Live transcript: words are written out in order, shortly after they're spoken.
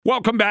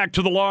Welcome back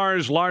to the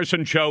Lars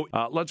Larson Show.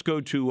 Let's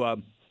go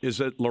to, is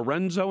it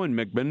Lorenzo in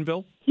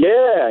McMinnville?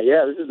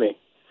 Yeah, this is me.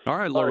 All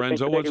right,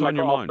 Lorenzo, what's on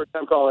your mind?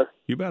 First-time caller.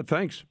 You bet,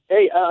 thanks.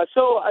 Hey,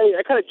 so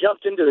I kind of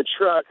jumped into the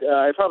truck.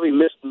 I probably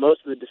missed most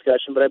of the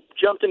discussion, but I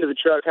jumped into the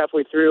truck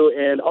halfway through,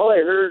 and all I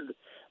heard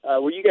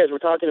where you guys were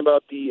talking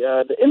about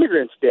the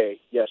Immigrants' Day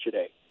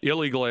yesterday.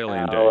 Illegal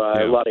Alien Day.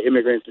 A lot of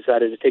immigrants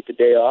decided to take the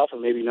day off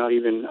and maybe not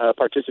even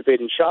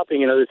participate in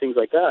shopping and other things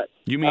like that.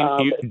 You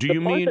mean? Do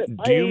you mean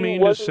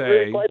to say?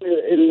 Really quite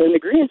in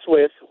agreement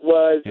with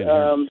was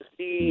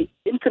the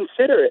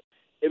inconsiderate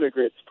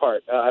immigrants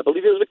part. I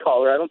believe it was a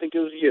caller. I don't think it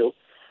was you.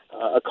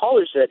 A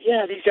caller said,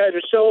 "Yeah, these guys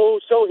are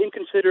so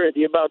inconsiderate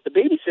about the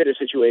babysitter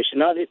situation,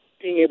 not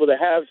being able to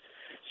have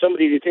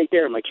somebody to take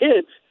care of my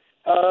kids."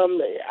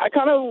 I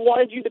kind of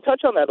wanted you to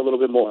touch on that a little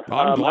bit more.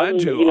 I'm glad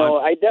to.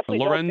 I definitely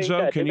Lorenzo,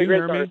 don't think that can you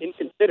hear me? Are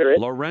inconsiderate.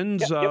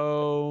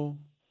 Lorenzo,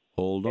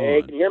 hold on.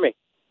 Hey, can you hear me?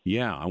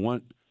 Yeah,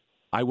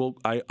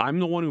 I'm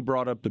the one who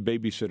brought up the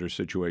babysitter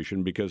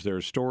situation because there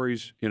are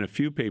stories in a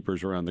few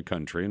papers around the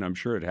country, and I'm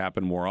sure it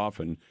happened more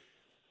often,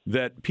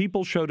 that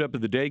people showed up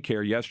at the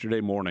daycare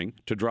yesterday morning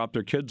to drop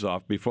their kids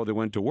off before they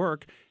went to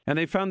work, and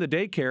they found the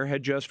daycare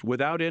had just,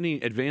 without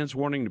any advance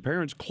warning to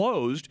parents,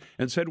 closed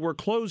and said, we're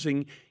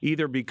closing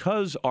either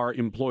because our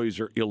employees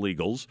are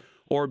illegals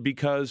or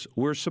because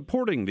we're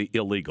supporting the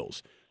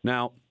illegals.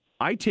 Now,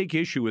 I take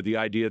issue with the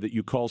idea that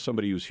you call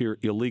somebody who's here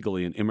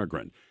illegally an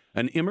immigrant.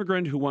 An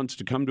immigrant who wants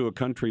to come to a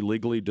country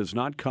legally does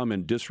not come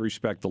and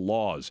disrespect the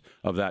laws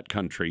of that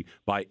country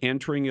by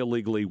entering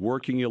illegally,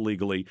 working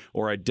illegally,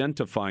 or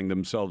identifying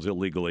themselves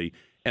illegally.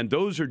 And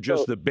those are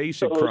just the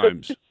basic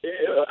crimes.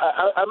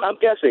 I'm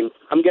guessing,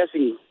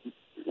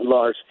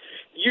 Lars,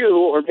 you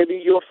or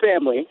maybe your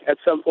family at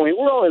some point,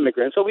 we're all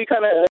immigrants, so we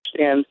kind of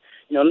understand,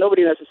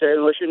 nobody necessarily,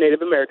 unless you're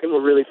Native American,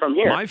 we're really from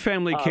here. My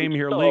family came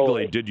here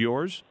legally. Did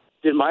yours?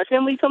 Did my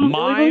family come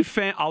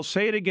illegally? I'll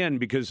say it again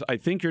because I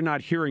think you're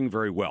not hearing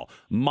very well.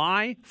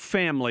 My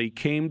family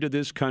came to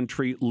this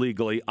country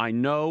legally. I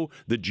know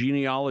the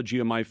genealogy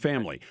of my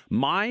family.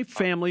 My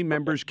family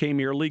members came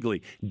here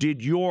legally.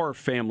 Did your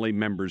family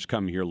members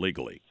come here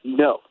legally?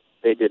 No,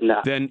 they did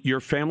not. Then your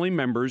family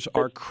members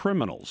are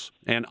criminals,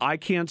 and I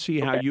can't see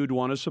how you'd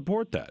want to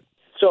support that.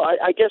 So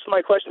I guess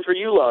my question for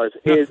you, Lars,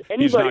 is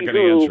anybody He's not going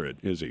to answer it,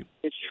 is he?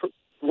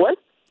 What?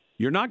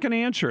 You're not going to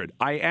answer it.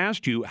 I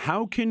asked you,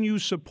 how can you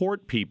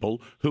support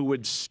people who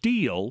would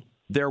steal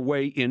their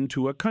way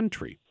into a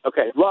country?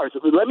 Okay, Lars,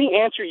 let me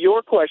answer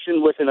your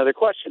question with another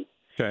question.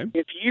 Okay.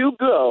 If you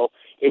go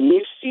and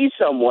you see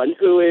someone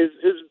who's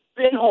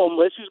been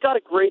homeless, who's got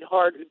a great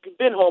heart,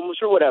 been homeless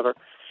or whatever,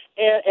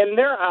 and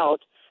they're out,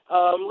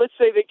 let's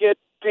say they get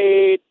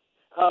paid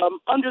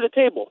under the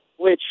table,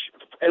 which,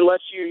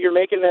 unless you're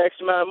making the X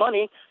amount of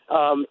money,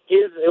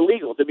 is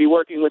illegal to be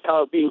working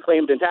without being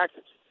claimed in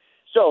taxes.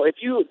 So if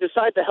you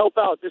decide to help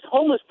out this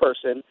homeless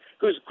person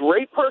who's a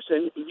great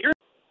person, you're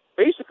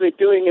basically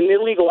doing an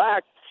illegal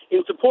act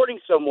in supporting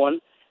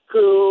someone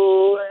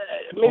who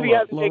maybe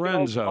hasn't taken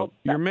Lorenzo,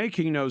 you're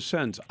making no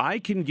sense. I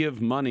can give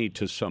money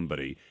to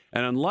somebody,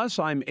 and unless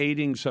I'm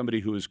aiding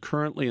somebody who is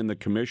currently in the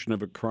commission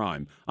of a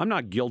crime, I'm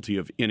not guilty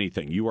of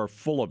anything. You are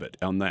full of it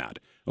on that,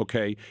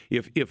 okay?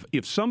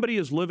 If somebody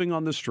is living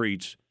on the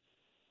streets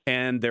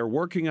and they're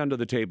working under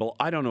the table,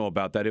 I don't know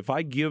about that. If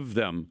I give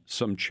them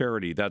some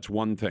charity, that's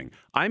one thing.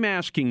 I'm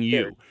asking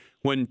you,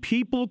 when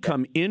people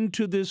come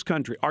into this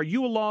country, are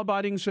you a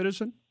law-abiding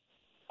citizen?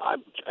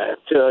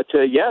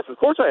 Yes, of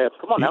course I am.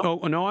 Come on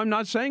now. No, I'm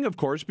not saying of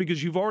course,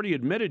 because you've already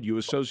admitted you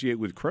associate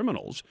with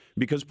criminals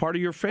because part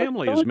of your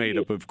family is made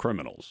up of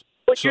criminals.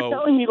 What you're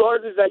telling me,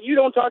 Lars, is that you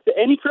don't talk to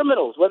any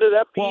criminals, whether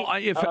that be... Well,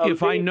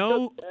 if I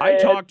know, I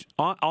talked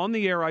on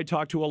the air, I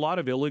talked to a lot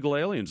of illegal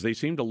aliens. They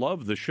seem to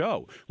love the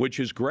show, which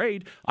is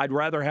great. I'd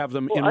rather have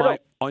them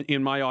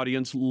in my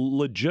audience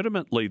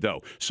legitimately,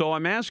 though. So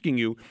I'm asking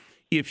you,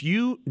 if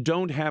you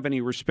don't have any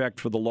respect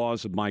for the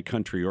laws of my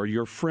country, or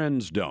your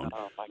friends don't...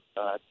 Oh, my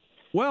God.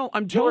 Well,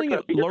 I'm telling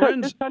you,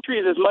 Lorenzo... This country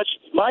is as much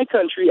my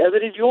country as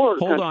it is your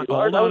country. Hold on.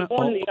 I was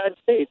born in the United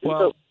States.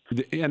 Well...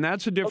 And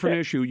that's a different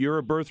issue. You're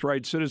a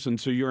birthright citizen,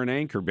 so you're an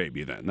anchor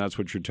baby then. That's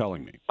what you're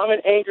telling me. I'm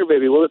an anchor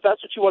baby. Well, if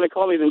that's what you want to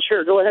call me, then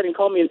sure, go ahead and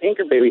call me an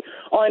anchor baby.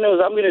 All I know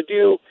is I'm going to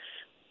do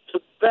the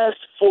best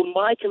for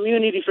my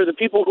community, for the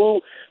people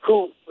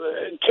who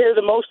care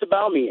the most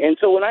about me. And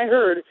so when I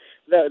heard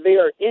that they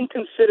are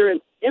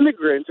inconsiderate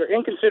immigrants or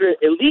inconsiderate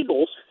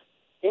illegals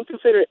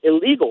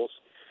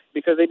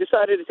because they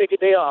decided to take a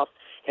day off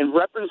and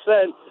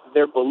represent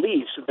their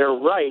beliefs, their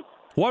right.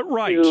 What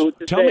right?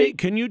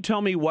 Can you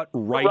tell me what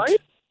right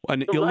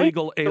an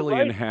illegal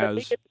alien has?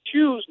 They get to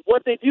choose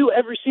what they do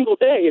every single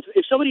day.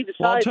 If somebody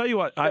decides, well, I'll tell you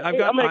what, I'm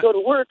going to go to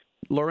work.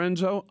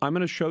 Lorenzo, I'm going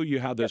to show you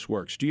how this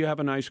works. Do you have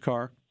a nice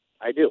car?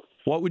 I do.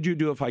 What would you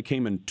do if I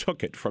came and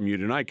took it from you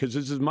tonight? Because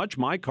it's as much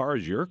my car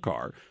as your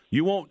car.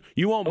 You won't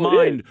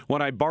mind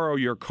when I borrow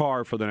your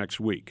car for the next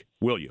week,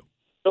 will you?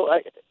 So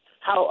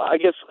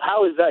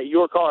how is that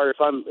your car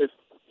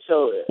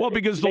Well,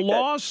 because the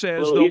law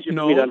says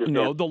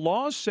the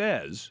law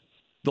says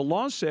The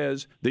law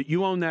says that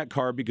you own that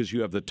car because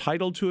you have the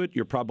title to it.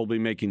 You're probably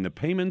making the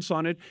payments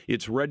on it.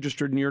 It's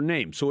registered in your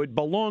name. So it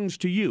belongs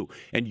to you,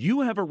 and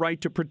you have a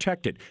right to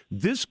protect it.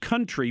 This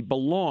country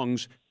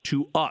belongs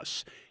to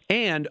us,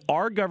 and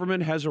our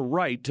government has a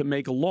right to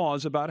make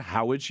laws about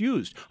how it's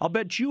used. I'll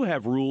bet you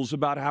have rules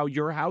about how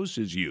your house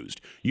is used.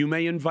 You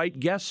may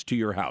invite guests to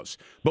your house,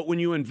 but when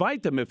you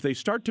invite them, if they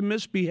start to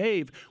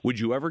misbehave,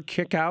 would you ever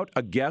kick out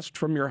a guest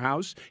from your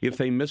house if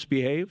they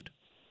misbehaved?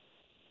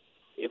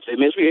 If they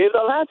misbehave,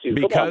 they'll have to.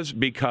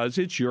 Because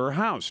it's your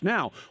house.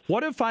 Now,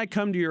 what if I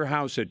come to your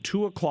house at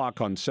 2 o'clock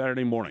on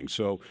Saturday morning?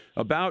 So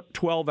about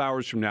 12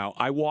 hours from now,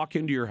 I walk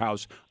into your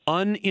house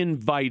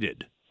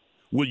uninvited.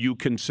 Will you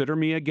consider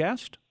me a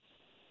guest?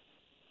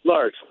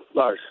 Lars,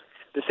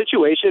 the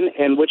situation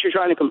and what you're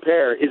trying to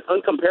compare is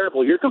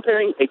uncomparable. You're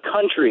comparing a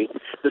country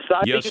the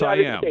size of the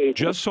United States.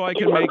 Just so I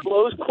can make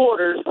closed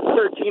quarters,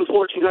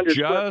 1,400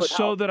 just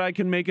so house. that I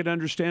can make it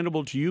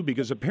understandable to you,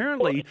 because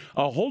apparently,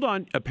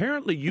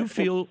 apparently you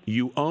feel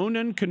you own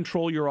and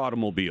control your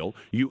automobile,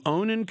 you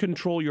own and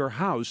control your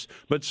house,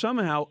 but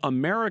somehow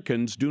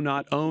Americans do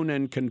not own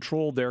and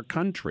control their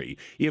country.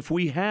 If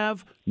we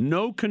have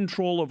no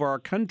control of our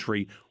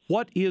country,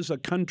 what is a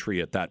country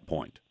at that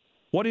point?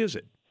 What is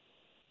it?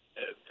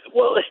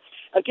 Well,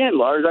 again,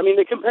 Lars, I mean,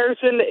 the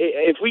comparison,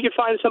 if we could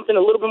find something a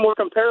little bit more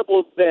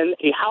comparable than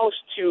a house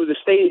to the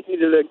state,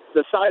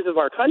 the size of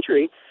our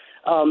country,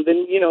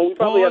 then, we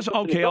probably have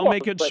something to go I'll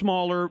make on, it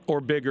smaller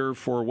or bigger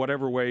for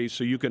whatever way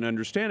so you can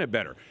understand it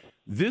better.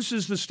 This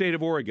is the state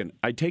of Oregon.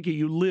 I take it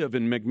you live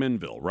in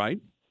McMinnville, right?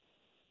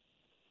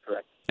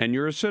 Correct. And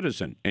you're a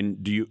citizen.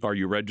 And are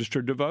you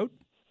registered to vote?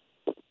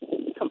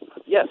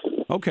 Yes.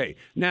 Okay.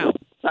 Now,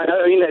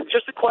 I mean,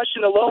 just the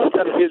question alone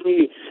kind of gives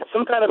me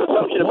some kind of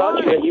assumption about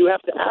you that you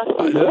have to ask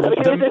me.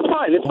 It's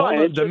fine. It's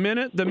fine.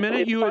 The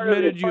minute you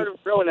admitted you,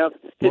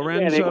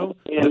 Lorenzo,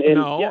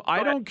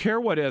 I don't care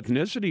what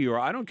ethnicity you are.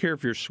 I don't care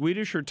if you're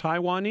Swedish or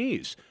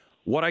Taiwanese.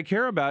 What I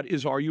care about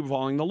is, are you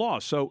following the law?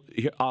 So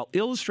I'll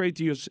illustrate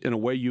to you in a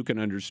way you can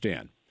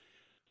understand.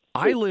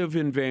 I live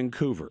in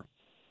Vancouver.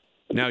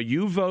 Now,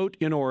 you vote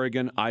in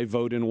Oregon. I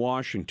vote in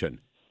Washington.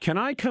 Can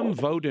I come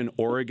vote in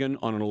Oregon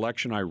on an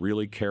election I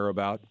really care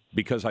about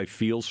because I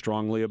feel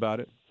strongly about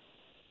it?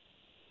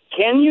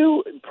 Can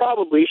you?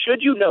 Probably. Should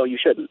you? No, you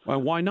shouldn't.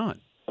 Well, why not?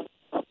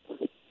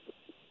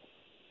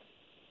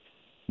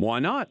 Why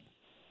not?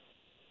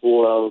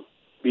 Well,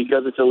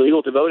 because it's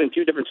illegal to vote in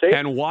two different states.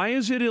 And why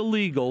is it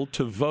illegal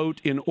to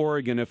vote in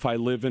Oregon if I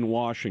live in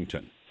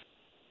Washington?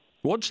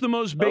 What's the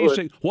most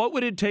basic? What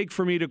would it take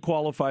for me to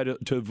qualify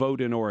to vote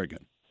in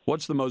Oregon?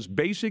 What's the most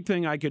basic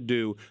thing I could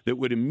do that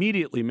would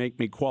immediately make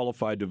me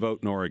qualified to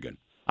vote in Oregon?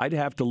 I'd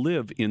have to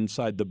live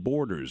inside the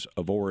borders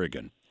of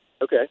Oregon.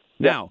 Okay.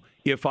 Now,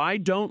 if I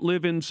don't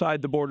live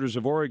inside the borders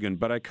of Oregon,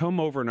 but I come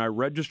over and I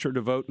register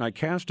to vote and I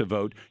cast a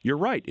vote, you're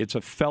right. It's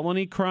a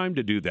felony crime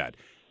to do that.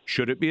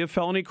 Should it be a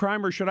felony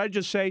crime, or should I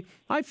just say,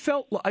 I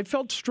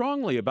felt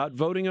strongly about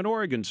voting in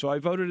Oregon, so I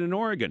voted in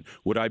Oregon?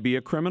 Would I be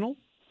a criminal?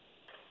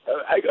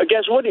 I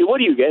guess what are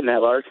you getting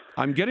at, Lars?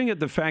 I'm getting at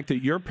the fact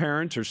that your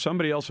parents or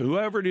somebody else,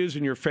 whoever it is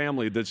in your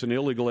family that's an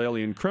illegal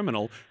alien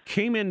criminal,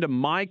 came into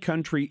my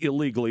country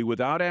illegally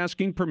without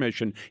asking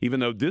permission, even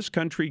though this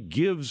country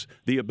gives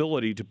the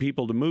ability to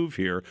people to move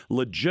here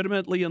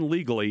legitimately and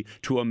legally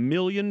to 1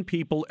 million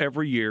people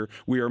every year.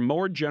 We are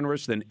more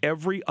generous than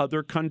every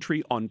other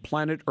country on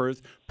planet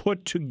Earth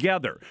put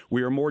together.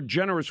 We are more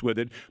generous with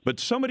it. But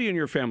somebody in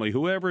your family,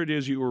 whoever it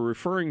is you were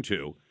referring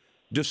to,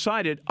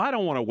 decided, I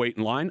don't want to wait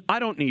in line. I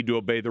don't need to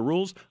obey the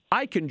rules.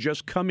 I can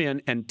just come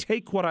in and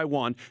take what I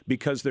want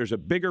because there's a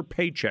bigger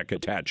paycheck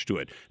attached to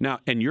it. Now,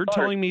 and you're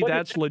telling me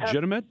that's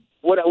legitimate?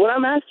 What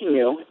I'm asking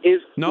you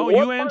is... No,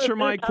 you answer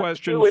my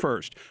question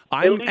first.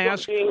 I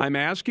ask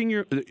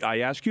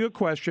you a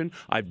question.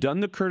 I've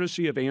done the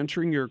courtesy of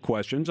answering your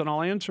questions, and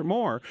I'll answer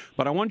more,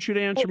 but I want you to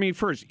answer me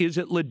first. Is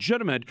it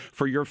legitimate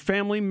for your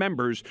family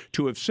members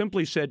to have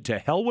simply said, to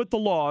hell with the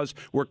laws,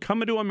 we're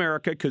coming to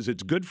America because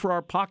it's good for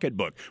our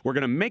pocketbook. We're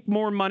going to make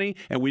more money,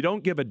 and we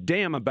don't give a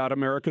damn about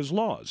America's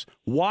laws.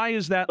 Why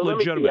is that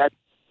legitimate?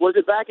 Was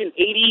it back in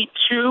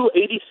 82,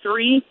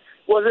 83?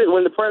 Was it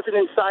when the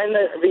president signed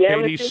the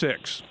amnesty?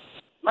 86.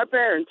 My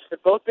parents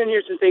have both been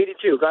here since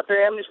 82. Got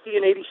their amnesty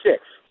in 86.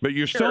 But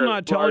you're still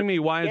not telling me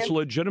why it's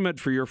legitimate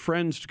for your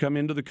friends to come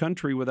into the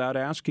country without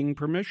asking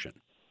permission.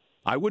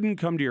 I wouldn't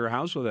come to your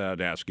house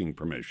without asking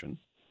permission.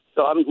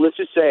 So let's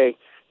just say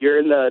you're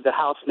in the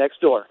house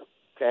next door.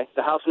 Okay,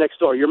 the house next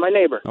door. You're my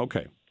neighbor.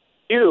 Okay.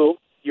 You're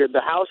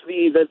the house.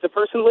 The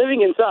person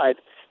living inside.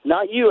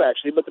 Not you,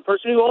 actually, but the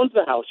person who owns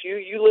the house.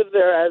 You live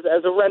there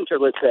as a renter,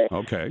 let's say.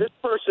 Okay. This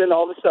person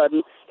all of a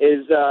sudden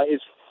is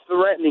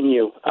threatening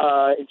you.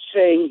 It's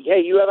saying,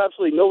 hey, you have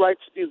absolutely no right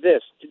to do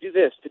this, to do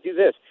this, to do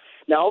this.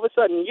 Now, all of a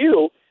sudden,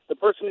 you, the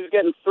person who's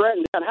getting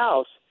threatened in that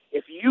house,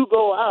 if you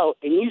go out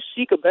and you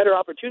seek a better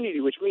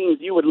opportunity, which means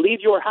you would leave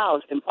your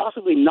house and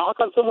possibly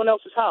knock on someone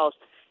else's house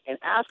and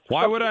ask...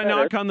 Why would I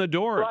knock on the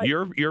door? Right.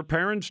 Your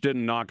parents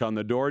didn't knock on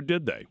the door,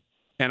 did they?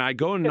 And I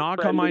go and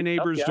knock on my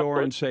neighbor's door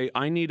and say,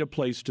 I need a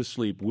place to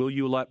sleep. Will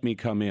you let me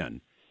come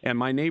in? and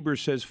my neighbor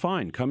says,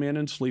 fine, come in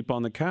and sleep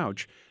on the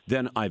couch,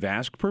 then I've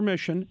asked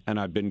permission and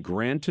I've been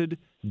granted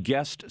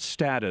guest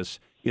status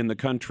in the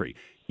country.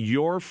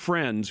 Your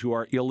friends who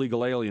are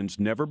illegal aliens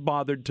never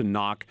bothered to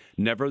knock,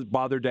 never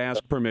bothered to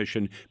ask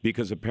permission,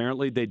 because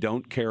apparently they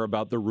don't care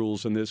about the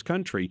rules in this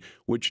country,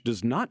 which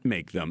does not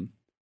make them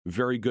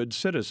very good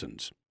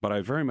citizens. But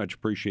I very much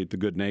appreciate the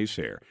good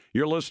naysayer.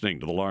 You're listening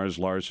to The Lars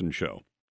Larson Show.